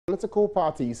Political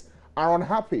parties are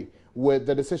unhappy with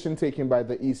the decision taken by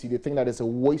the EC. They think that it's a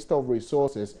waste of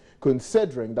resources,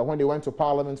 considering that when they went to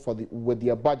Parliament with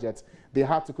their budget, they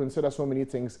had to consider so many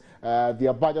things.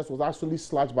 Their budget was actually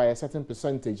slashed by a certain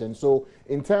percentage. And so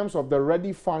in terms of the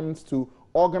ready funds to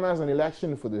organize an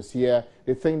election for this year,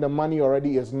 they think the money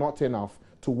already is not enough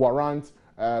to warrant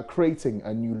creating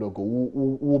a new logo.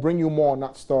 We'll bring you more on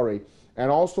that story.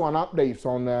 And also an update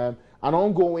on an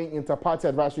ongoing inter-party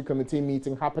advisory committee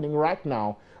meeting happening right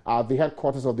now at the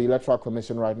headquarters of the Electoral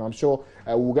Commission right now. I'm sure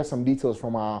we'll get some details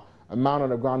from our man on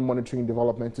the ground monitoring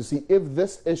development to see if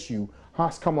this issue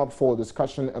has come up for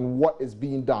discussion and what is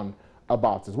being done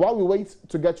about it. While we wait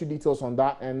to get you details on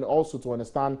that and also to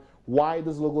understand why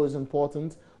this logo is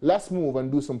important, let's move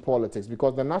and do some politics,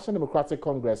 because the National Democratic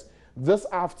Congress this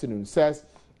afternoon says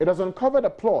it has uncovered a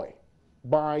ploy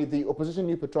by the opposition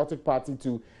New Patriotic Party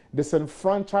to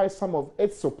disenfranchise some of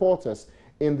its supporters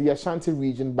in the Ashanti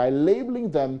region by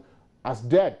labeling them as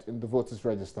dead in the voters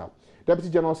register. Deputy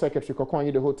General Secretary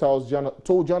Kokwanyi the Hotels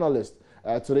told journalists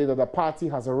today that the party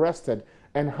has arrested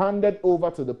and handed over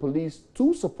to the police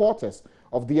 2 supporters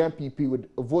of the NPP with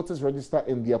a voters register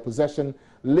in their possession,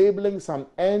 labeling some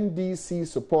NDC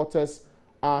supporters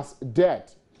as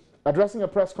dead. Addressing a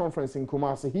press conference in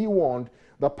Kumasi, he warned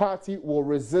the party will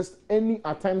resist any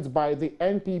attempts by the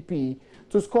NPP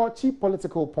to score cheap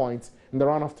political points in the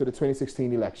run-up to the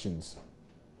 2016 elections.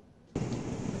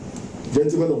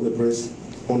 Gentlemen of the press,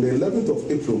 on the 11th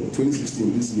of April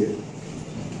 2016 this year,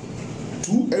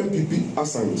 2 NPP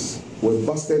assigns were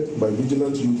busted by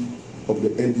vigilant youth of the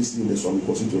NDC in the Swami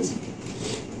constituency.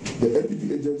 The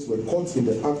NPP agents were caught in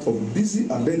the act of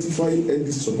busy identifying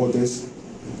NDC supporters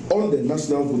on the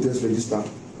National Voters Register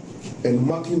and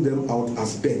marking them out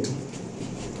as dead.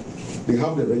 They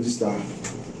have the register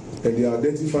and they are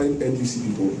identifying NDC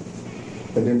people,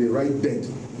 and then they write dead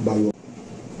by your.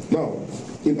 Now,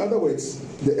 in other words,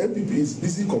 the NPP is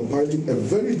busy compiling a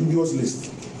very dubious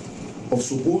list of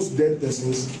supposed dead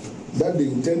persons that they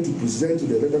intend to present to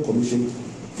the Electoral Commission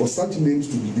for such names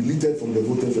to be deleted from the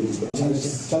voters register.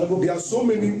 There are so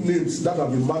many names that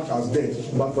have been marked as dead,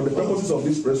 but for the purposes of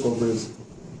this press conference,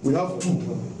 we have 2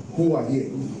 who are here.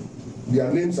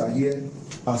 Their names are here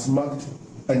as marked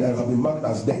and have been marked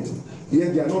as dead.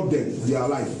 Yet they are not dead, they are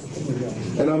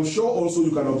alive. And I'm sure also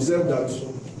you can observe that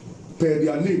per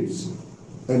their names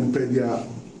and per their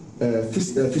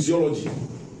physiology,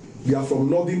 they are from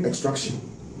northern extraction.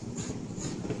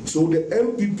 So the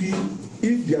MPP,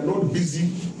 if they are not busy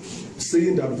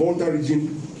saying that Volta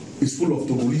region is full of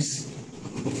Togolese,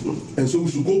 and so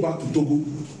we should go back to Togo,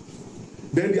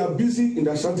 then they are busy in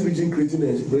the Ashanti region creating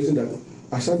an impression that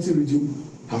Ashanti region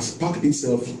has packed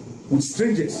itself with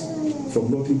strangers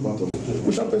from northern part of it.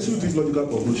 We shall pursue this logical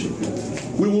conclusion.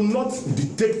 We will not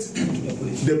dictate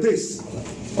the pace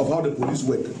of how the police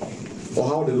work or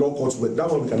how the law courts work. That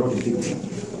one we cannot dictate.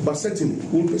 But certainly,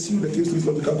 we will pursue the case with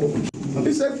logical conclusion.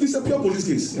 It's a pure police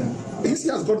case. Yeah.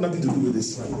 EC has got nothing to do with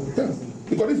this. Yeah.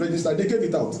 Because it's registered, they gave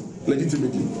it out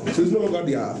legitimately. So it's no longer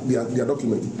their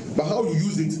document. But how you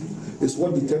use it is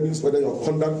what determines whether your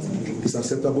conduct is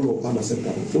acceptable or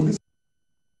unacceptable. So this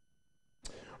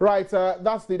Right,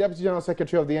 that's the Deputy General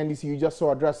Secretary of the NDC you just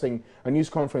saw addressing a news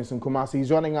conference in Kumasi. He's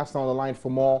joining us now on the line for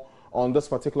more on this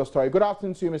particular story. Good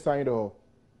afternoon to you, Mr. Idaho.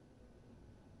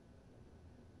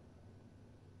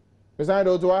 Mr.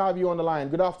 Idaho, do I have you on the line?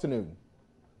 Good afternoon.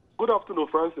 Good afternoon,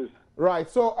 Francis. Right,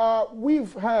 so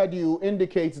we've heard you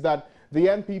indicate that the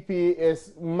NPP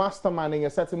is masterminding a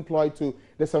certain ploy to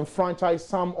disenfranchise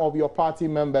some of your party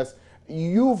members.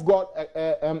 You've got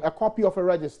a copy of a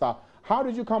register. How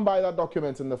did you come by that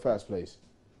document in the first place?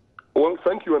 Well,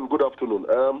 thank you and good afternoon.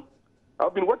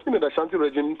 I've been working in the Ashanti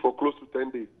region for close to 10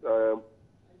 days.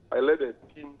 I led a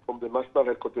team from the national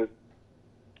headquarters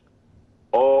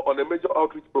on a major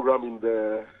outreach program in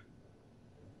the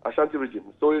Ashanti region.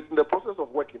 So it's in the process of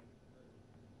working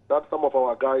that some of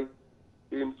our guys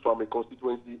in Swami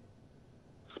constituency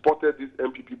spotted these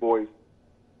MPP boys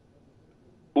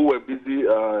who were busy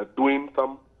doing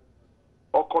some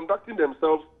or conducting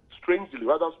themselves strangely,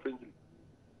 rather strangely.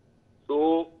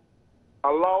 So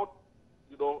allowed,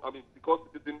 because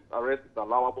citizen arrest is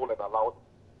allowable and allowed,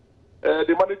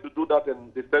 they managed to do that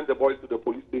and they sent the boys to the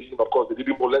police station. Of course, they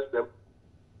didn't molest them.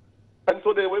 And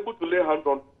so they were able to lay hands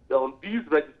on these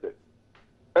registers.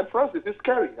 And Francis, it's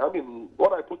scary.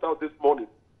 What I put out this morning,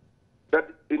 that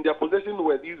in their possession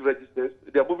were these registers,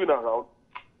 they are moving around,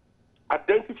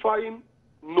 identifying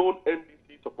known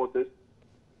NDC supporters,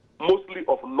 mostly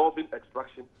of northern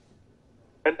extraction,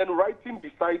 and then writing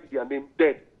beside their name,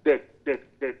 dead, dead, dead,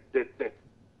 dead, dead, dead.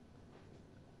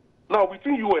 Now,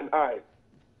 between you and I,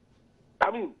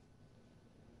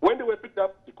 when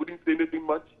didn't say anything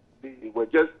much. They were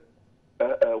just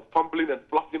fumbling and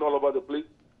fluffing all over the place.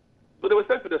 So they were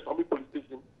sent to the Swami police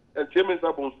station, and Chairman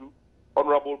Sabonsu,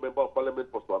 Honorable Member of Parliament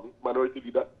for Swami, Minority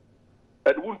Leader,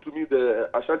 Edwin to me, the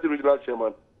Ashanti Regional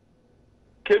Chairman,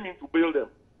 came in to bail them.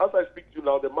 As I speak to you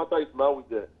now, the matter is now with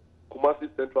the Kumasi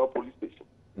Central Police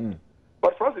Station.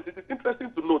 But Francis, it is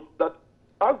interesting to note that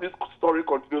as this story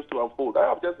continues to unfold, I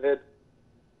have just heard,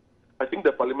 I think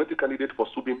the parliamentary candidate for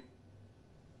Subin,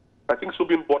 I think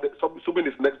Subin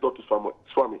is next door to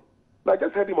Swami. And I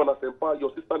just heard him on Asempa,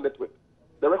 your sister network.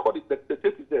 The record is, the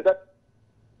tape is there, that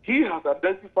he has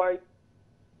identified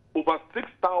over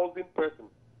 6,000 persons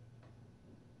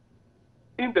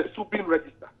in the Subin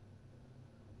register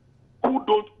who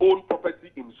don't own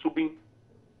property in Subin,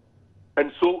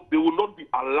 and so they will not be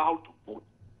allowed to vote.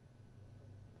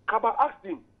 Kaba asked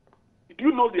him, do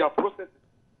you know there are processes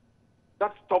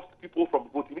that stops people from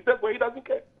voting? He said, well, he doesn't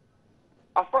care.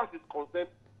 As far as he's concerned,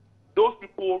 those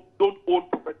people don't own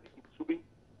property in Subin,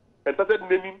 and started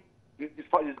naming his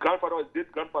grandfather or his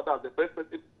great-grandfather as the first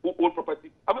person who owned property.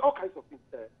 I mean, all kinds of things,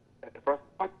 Francis.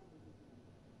 But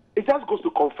it just goes to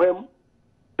confirm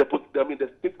the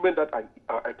statement that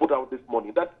I put out this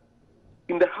morning, that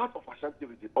in the heart of Ashanti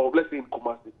region, or let's say in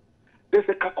Kumasi, there's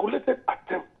a calculated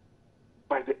attempt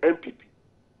by the NPP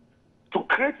to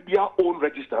create their own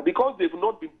register because they've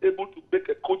not been able to make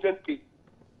a cogent case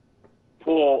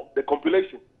for the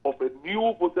compilation of a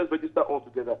new voters register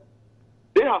altogether.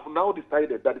 They have now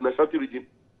decided that in the Ashanti region,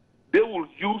 they will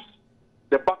use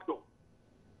the back door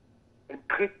and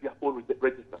create their own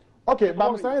register. Okay,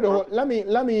 but Mr. Idaho,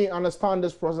 let me understand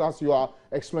this process you are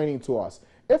explaining to us.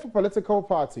 If a political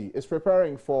party is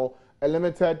preparing for a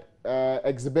limited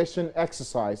exhibition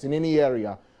exercise in any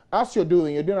area, as you're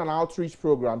doing an outreach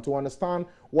program to understand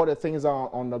what the things are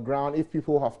on the ground. If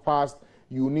people have passed,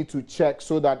 you need to check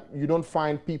so that you don't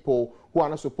find people who are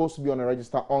not supposed to be on the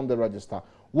register.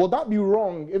 Will that be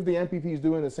wrong if the NPP is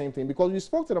doing the same thing? Because we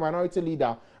spoke to the minority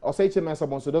leader, Oseiche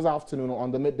Sabonsu, this afternoon on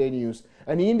the Midday News,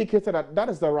 and he indicated that that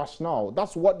is the rationale.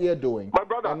 That's what they're doing. My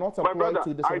brother, and not apply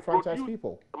to disenfranchised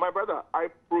people. My brother, I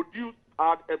produced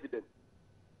hard evidence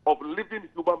of living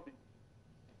human beings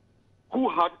who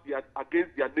had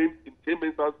against their names in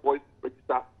Chairman's voice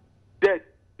register dead.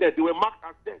 They were marked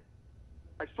as dead.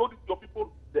 I showed it to your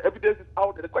people. The evidence is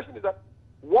out. And the question is that,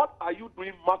 what are you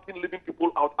doing marking living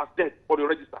people out as dead on your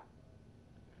register?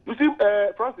 You see,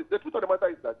 Francis, the truth of the matter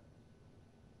is that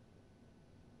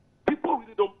people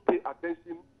really don't pay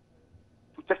attention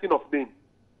to checking of names.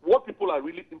 What people are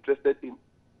really interested in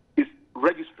is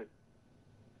registering.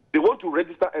 They want to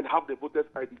register and have the voter's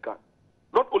ID card,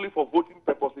 not only for voting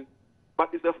purposes, but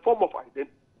it's a form of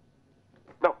identity.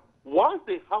 Now, once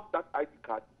they have that ID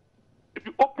card, if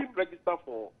you open register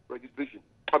for registration,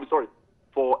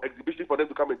 for exhibition for them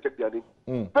to come and check their name,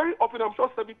 very often I'm sure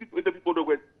 70 to 80 people don't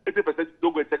go 80%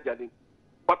 don't go and check their name.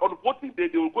 But on voting day,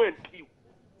 they will go and queue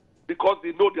because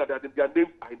they know their names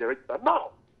are in the register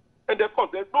now. And of course,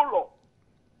 there's no law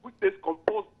which says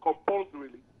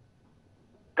compulsorily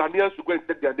Ghanaians should go and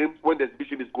check their names when the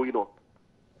exhibition is going on.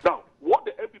 Now, what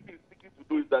the NPP is seeking to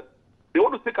do is that they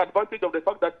want to take advantage of the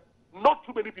fact that not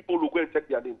too many people will go and check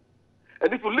their names.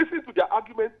 And if you listen to their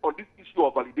arguments on this issue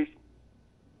of validation,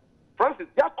 Francis,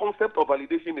 their concept of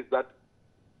validation is that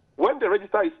when the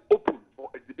register is open for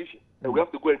exhibition, and we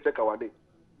have to go and check our names,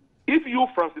 if you,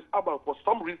 Francis Aban, for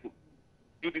some reason,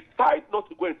 you decide not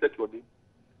to go and check your name,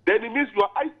 then it means you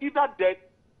are either dead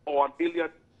or an alien,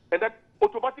 and that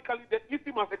automatically the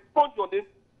EC must expunge your name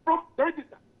from the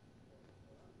register.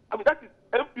 I mean, that is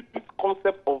MPP's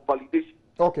concept of validation.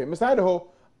 Okay, Mr. Idaho,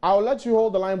 I'll let you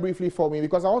hold the line briefly for me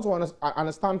because I want to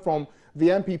understand from the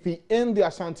NPP in the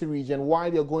Ashanti region why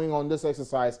they're going on this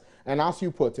exercise and, as you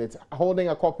put it, holding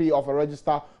a copy of a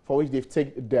register for which they've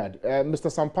taken dead. Mr.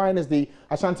 Sampine is the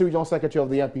Ashanti Regional Secretary of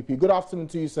the NPP. Good afternoon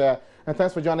to you, sir, and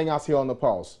thanks for joining us here on the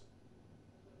Pulse.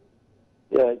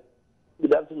 Yeah,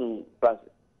 good afternoon, Francis.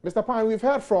 Mr. Pine, we've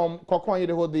heard from Kokwan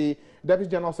Yedeho, the Deputy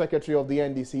General Secretary of the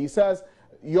NDC. He says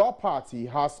your party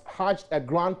has hatched a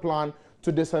grand plan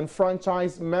to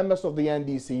disenfranchise members of the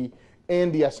NDC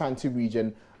in the Ashanti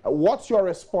region. What's your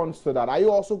response to that? Are you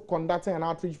also conducting an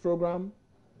outreach program?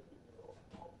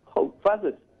 Oh,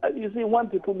 Francis, you see, when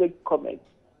people make comments,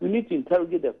 we need to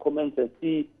interrogate the comments and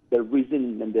see the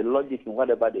reason and the logic in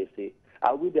whatever they say.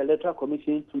 Are we the Electoral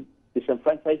Commission to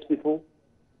disenfranchise people?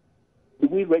 Do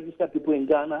we register people in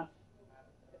Ghana?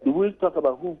 Do we talk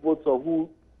about who votes or who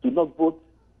do not vote?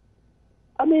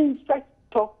 I mean, such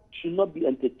talk should not be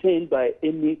entertained by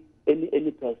any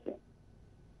person.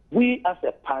 We as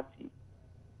a party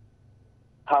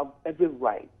have every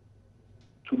right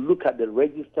to look at the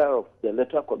register of the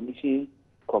Electoral Commission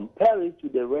compare it to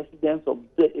the residents of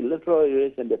the electoral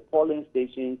areas and the polling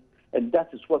stations, and that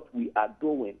is what we are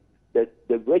doing. The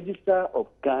Register of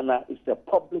Ghana is a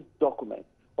public document.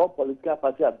 All political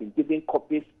parties have been given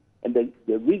copies, and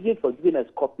the reason for giving us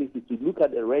copies is to look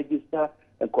at the register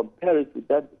and compare it with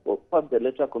that of what the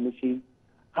Electoral Commission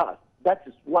has. That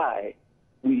is why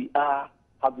we are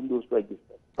having those registers.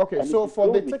 Okay, and so for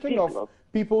the taking ridiculous. of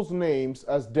people's names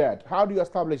as dead, how do you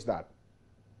establish that?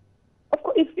 Of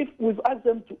course, if we've asked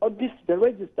them to audit the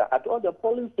register at all the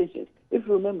polling stations, if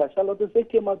you remember,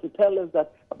 Charlotte came out to tell us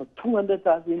that about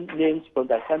 200,000 names from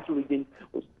the Ashanti region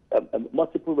was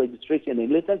multiple registration,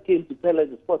 and later came to tell us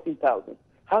it's 14,000.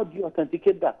 How do you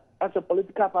authenticate that as a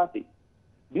political party?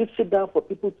 Do you sit down for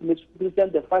people to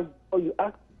present the facts before you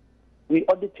act? We're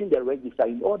auditing the register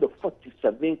in all the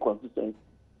 47 constituencies.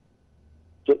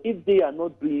 So if they are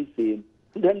not doing the same,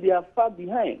 then they are far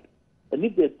behind. And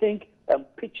if they think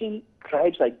pitching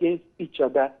tribes against each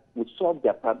other would solve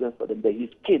their problems for them, then he's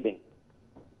kidding.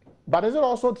 But is it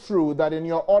also true that in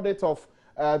your audit of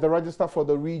the register for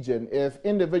the region, if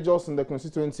individuals in the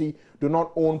constituency do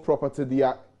not own property, they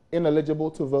are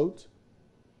ineligible to vote?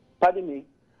 Pardon me?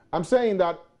 I'm saying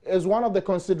that is one of the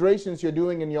considerations you're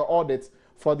doing in your audits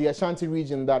for the Ashanti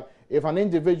region, that if an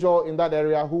individual in that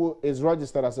area who is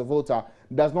registered as a voter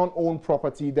does not own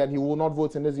property, then he will not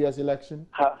vote in this year's election?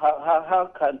 How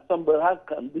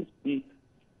can this be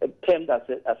termed as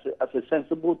a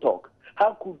sensible talk?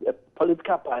 How could a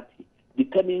political party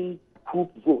determine who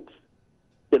votes?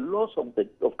 The laws of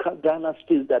Ghana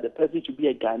states that the person should be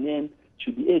a Ghanaian,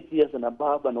 should be 8 years and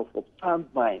above, and of sound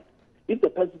mind. If the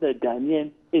person is a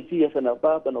Ghanaian, 80 years and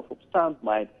above, and of sound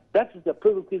mind, that is the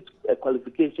prerequisite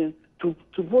qualification to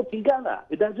vote in Ghana.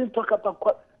 It doesn't talk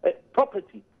about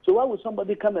property. So why would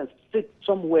somebody come and sit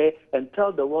somewhere and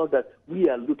tell the world that we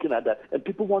are looking at that? And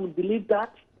people want to believe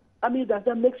that? I mean, does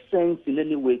that make sense in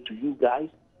any way to you guys?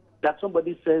 That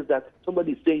somebody says that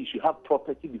somebody is saying you should have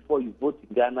property before you vote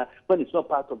in Ghana when it's not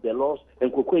part of the laws,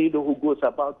 and Kokoyido who goes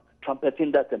about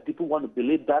trumpeting that and people want to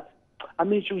believe that? I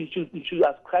mean, you should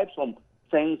ascribe some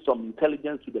sense, some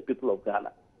intelligence to the people of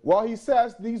Ghana. Well, he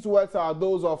says these words are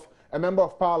those of a member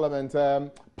of parliament,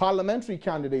 parliamentary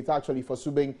candidate actually for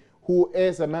Subing, who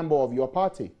is a member of your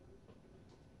party.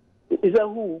 Is that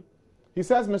who? He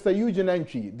says Mr. Eugene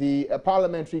Entry, the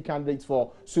parliamentary candidate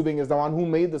for Subing, is the one who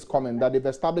made this comment that they've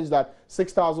established that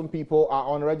 6,000 people are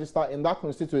on register in that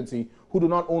constituency who do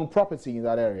not own property in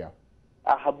that area.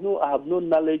 I have no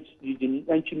knowledge Eugene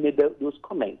Entry made those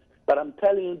comments, but I'm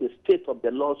telling you the state of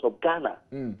the laws of Ghana.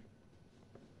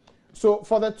 So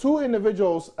for the two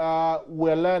individuals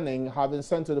we're learning have been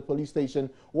sent to the police station,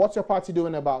 what's your party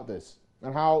doing about this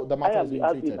and how the matter is being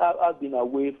treated? I've been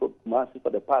away from Kumasi for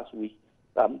the past week.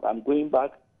 I'm going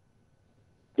back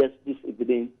just this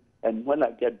evening, and when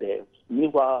I get there,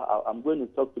 meanwhile, I'm going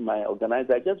to talk to my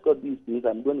organizer. I just got these news.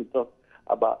 I'm going to talk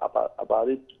about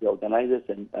it to the organizers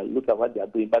and look at what they are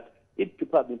doing. But if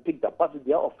people have been picked up, what is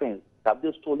their offense? Have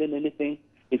they stolen anything?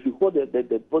 If you hold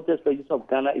the voters register of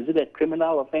Ghana, is it a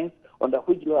criminal offense? Under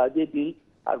which law are they being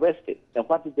arrested? And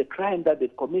what is the crime that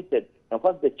they've committed? And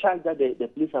what's the charge that the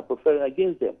police are preferring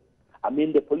against them? I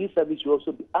mean, the police service should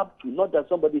also be up to, not that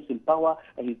somebody is in power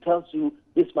and he tells you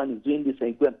this man is doing this and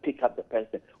you go and pick up the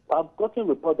person. Well, I've gotten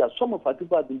reports that some of our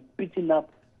people have been beaten up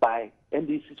by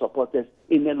NDC supporters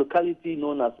in a locality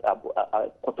known as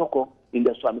Kotoko in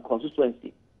the Swami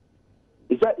constituency.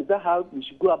 Is that how we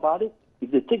should go about it?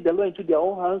 If they take the law into their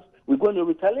own hands, we're going to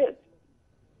retaliate.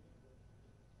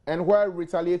 And where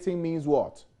retaliating means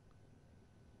what?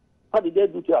 What did they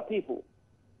do to our people?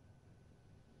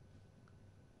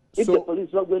 If the police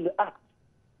is not going to act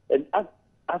and act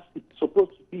as it's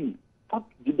supposed to be, what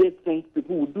do they think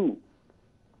people will do?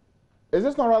 Is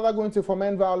this not rather going to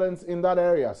foment violence in that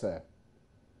area, sir?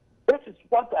 That is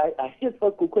what I hate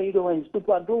what Kokoyido and his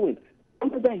people are doing.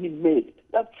 Something that he made,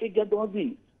 that triggered all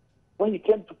these. When he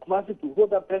came to Kumasi to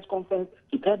hold a press conference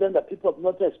to tell them that people of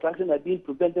Northern Extraction are being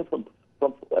prevented from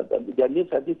their names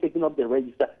are being taken off the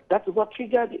register, that is what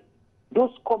triggered it.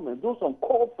 Those comments, those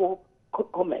uncalled for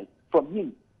comments from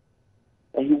him.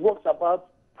 And he walks about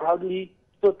proudly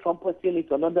still trumpeting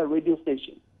it on another radio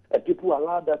station. And people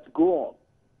allow that to go on.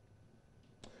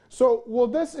 So will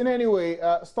this in any way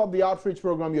stop the outreach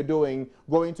program you're doing,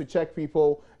 going to check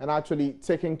people and actually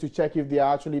taking to check if they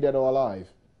are actually dead or alive?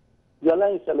 The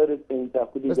alliance a lot of things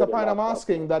that could Mr. Pine, I'm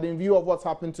asking that in view of what's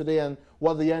happened today and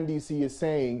what the NDC is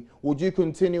saying, would you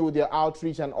continue with your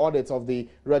outreach and audit of the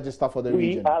register for the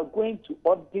region? We are going to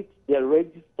audit the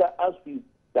register as we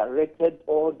directed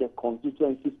all the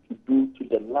constituencies to do to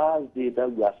the last day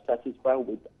that we are satisfied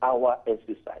with our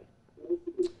exercise.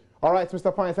 All right,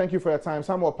 Mr. Pine, thank you for your time.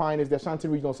 Samuel Pine is the Ashanti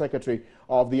Regional Secretary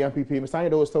of the NPP. Mr.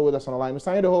 Anyedaho is still with us on the line.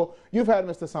 Mr. Anyedaho, you've heard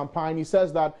Mr. Sam Pine. He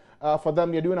says that for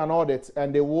them, they're doing an audit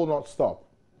and they will not stop.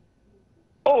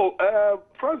 Oh,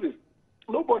 Francis,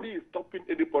 nobody is stopping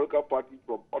any political party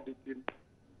from auditing,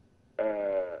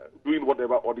 doing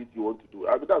whatever audit you want to do.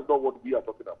 I mean, that's not what we are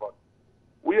talking about.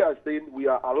 We are saying we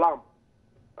are alarmed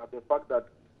at the fact that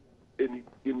in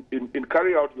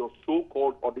carrying out your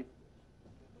so-called audit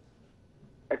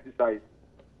exercise,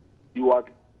 you are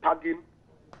tagging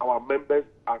our members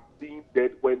as being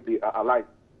dead when they are alive.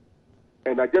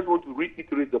 And I just want to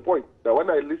reiterate the point that when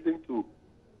I listen to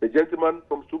the gentleman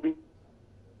from Subi,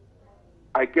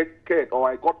 I get scared, or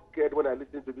I got scared when I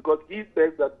listened to it, because he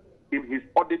says that in his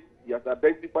audit, he has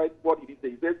identified what he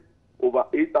says. He says over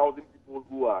 8,000 people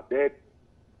who are dead,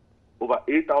 over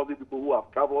 8,000 people who have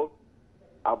traveled,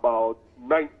 about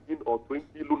 19 or 20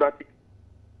 lunatics.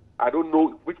 I don't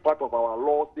know which part of our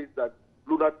law says that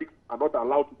lunatics are not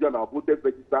allowed to be on our voters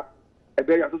register. And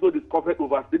then he has also discovered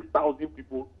over 6,000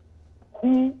 people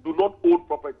who do not own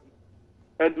property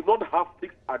and do not have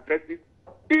fixed addresses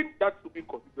in that Subi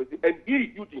constituency. And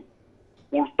he, Eugene,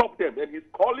 will stop them. And he's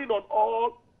calling on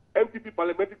all NPP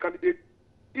parliamentary candidates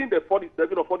in the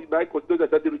 47 or 49 constituency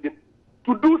Ashanti region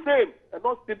to do same and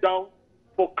not sit down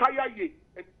for Kaya Ye.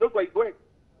 And that's why he's going.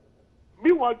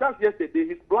 Meanwhile, just yesterday,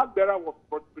 his flag bearer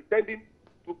was pretending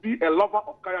to be a lover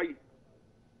of Kaya Ye.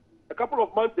 A couple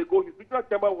of months ago, his regional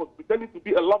chairman was pretending to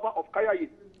be a lover of Kaya Ye.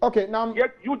 Okay, now...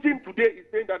 Yet Eugene today is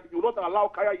saying that he will not allow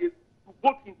Kaya Ye to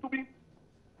vote in Subi.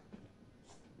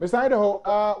 Mr. Idaho,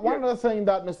 one other thing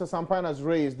that Mr. Sampine has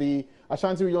raised, the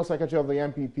Ashanti Regional Secretary of the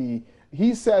NPP,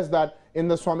 he says that in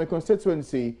the Swami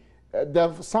constituency,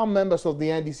 some members of the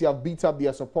NDC have beat up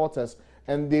their supporters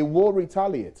and they will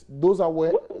retaliate. Those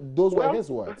were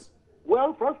his words.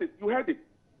 Well, Francis, you heard it,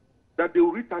 that they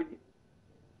will retaliate.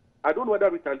 I don't know whether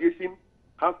retaliation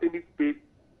has any space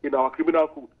in our criminal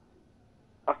code.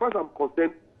 As far as I'm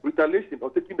concerned, retaliation or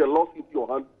taking the laws into your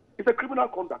hands is a criminal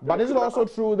conduct. But is it also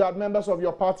true that members of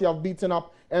your party have beaten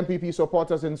up NPP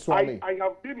supporters in Swami? I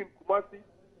have been in Kumasi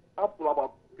up to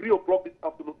about 3 o'clock this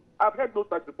afternoon. I've heard no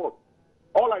such report.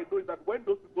 All I know is that when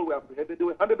those people were apprehended, they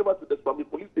were handed over to the Swami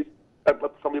police station,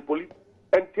 Swami police,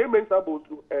 and Kemen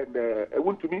Sabosu and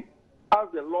Wuntumi, as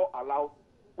the law allows,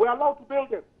 were allowed to bail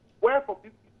them. Where from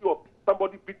this issue of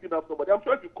somebody beating up somebody? I'm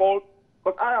sure if you call,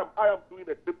 because I am doing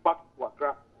a trip back to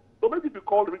Accra. So maybe if you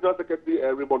call the regional secretary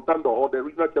Rimontando or the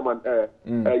regional chairman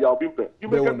Yao Bimpe, you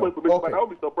may get more information. Okay. But I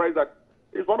won't be surprised that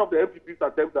it's one of the MPP's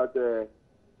attempts at,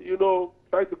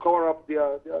 trying to cover up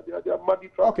their muddy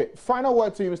trouble. Okay, final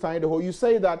word to you, Mr. Idaho. You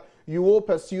say that you will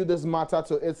pursue this matter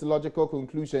to its logical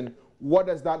conclusion. What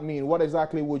does that mean? What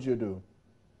exactly would you do?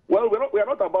 Well, we are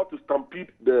not about to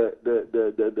stampede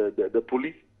the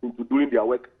police into doing their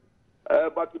work.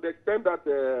 But to the extent that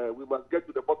we must get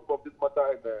to the bottom of this matter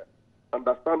and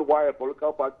understand why a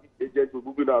political party agent is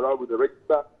moving around with the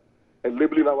register and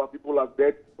labeling our people as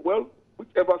dead, well,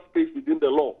 whichever space within the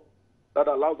law that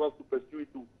allows us to pursue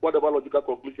it to whatever logical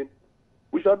conclusion,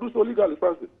 we shall do so legally,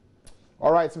 Francis.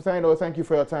 All right, Mr. Idaho, thank you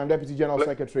for your time. Deputy General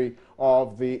Secretary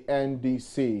of the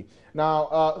NDC.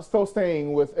 Now, still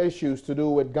staying with issues to do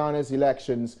with Ghana's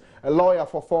elections, a lawyer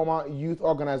for former youth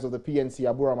organizer of the PNC,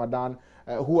 Abu Ramadan,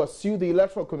 who has sued the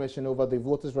Electoral Commission over the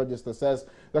voters register, says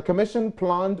the Commission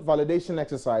planned validation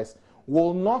exercise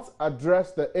will not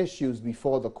address the issues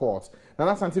before the courts.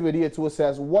 Nana Santi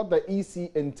says what the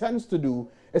EC intends to do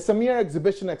is a mere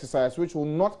exhibition exercise which will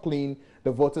not clean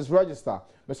the voters register.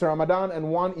 Mr. Ramadan and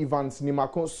Juan Evans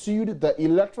Nimako sued the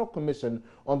Electoral Commission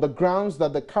on the grounds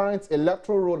that the current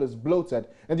electoral roll is bloated,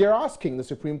 and they are asking the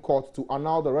Supreme Court to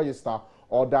annul the register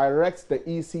or direct the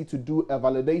EC to do a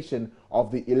validation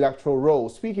of the electoral roll.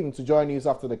 Speaking to Joy News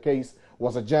after the case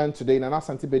was adjourned today, Nana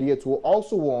Santi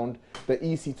also warned the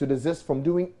EC to desist from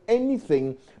doing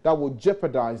anything that would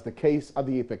jeopardize the case at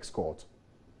the Apex Court.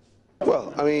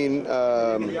 Well, I mean,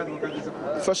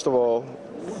 first of all,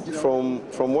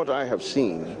 from what I have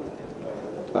seen,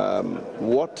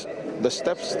 what the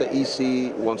steps the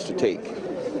EC wants to take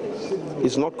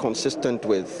is not consistent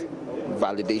with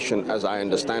validation as I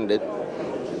understand it,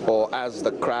 or as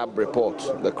the CRAB report,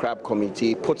 the CRAB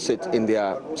committee puts it in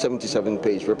their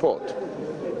 77-page report.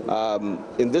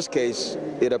 In this case,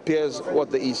 it appears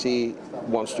what the EC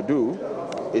wants to do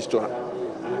is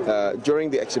to,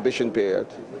 during the exhibition period,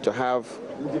 to have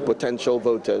potential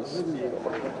voters,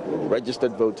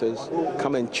 registered voters,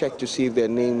 come and check to see if their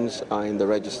names are in the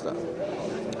register.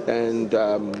 And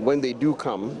when they do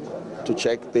come to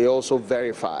check, they also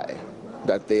verify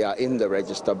that they are in the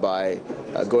register by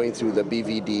going through the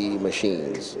BVD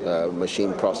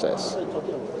machine process.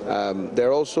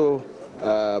 They're also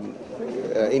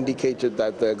indicated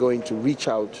that they're going to reach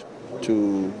out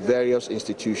to various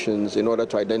institutions in order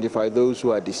to identify those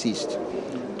who are deceased,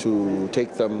 to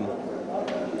take them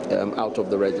out of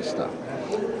the register.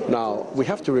 Now, we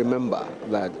have to remember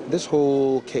that this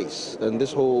whole case and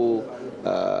this whole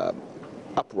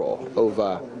uproar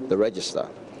over the register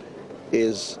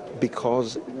is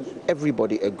because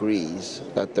everybody agrees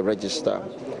that the register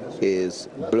is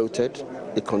bloated.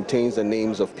 It contains the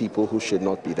names of people who should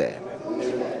not be there.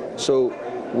 So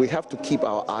we have to keep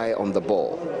our eye on the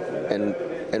ball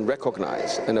and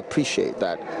recognize and appreciate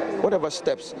that whatever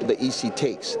steps the EC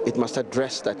takes, it must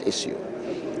address that issue,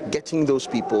 getting those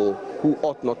people who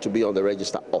ought not to be on the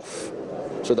register off,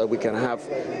 so that we can have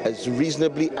as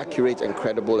reasonably accurate and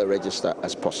credible a register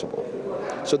as possible.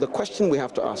 So the question we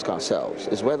have to ask ourselves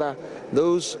is whether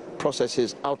those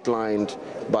processes outlined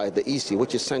by the EC,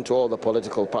 which is sent to all the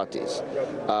political parties,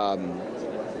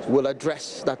 will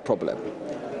address that problem.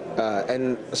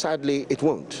 And sadly, it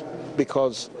won't,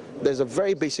 because there's a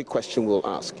very basic question we'll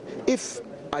ask. If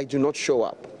I do not show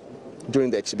up during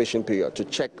the exhibition period to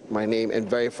check my name and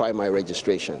verify my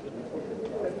registration,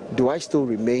 do I still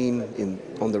remain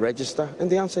on the register?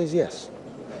 And the answer is yes.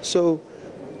 So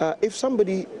if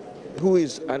somebody who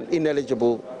is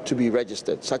ineligible to be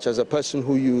registered, such as a person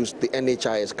who used the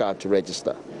NHIS card to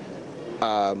register,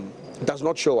 does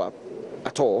not show up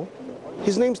at all,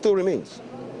 his name still remains.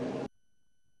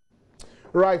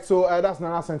 Right, so that's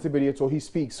Nana Asante Bediato. He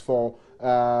speaks for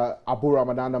Abu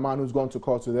Ramadan, the man who's gone to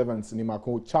court with Evans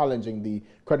Nimako, challenging the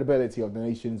credibility of the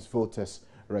nation's voters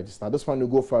register. This one will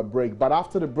go for a break, but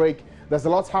after the break, there's a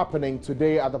lot happening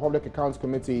today at the Public Accounts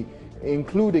Committee,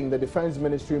 including the Defense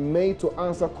Ministry made to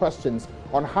answer questions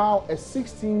on how a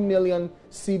 16 million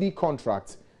CD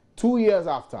contract 2 years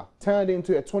after turned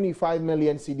into a 25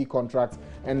 million CD contract,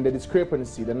 and the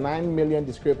discrepancy, the 9 million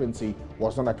discrepancy,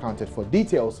 was not accounted for.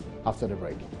 Details after the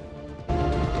break.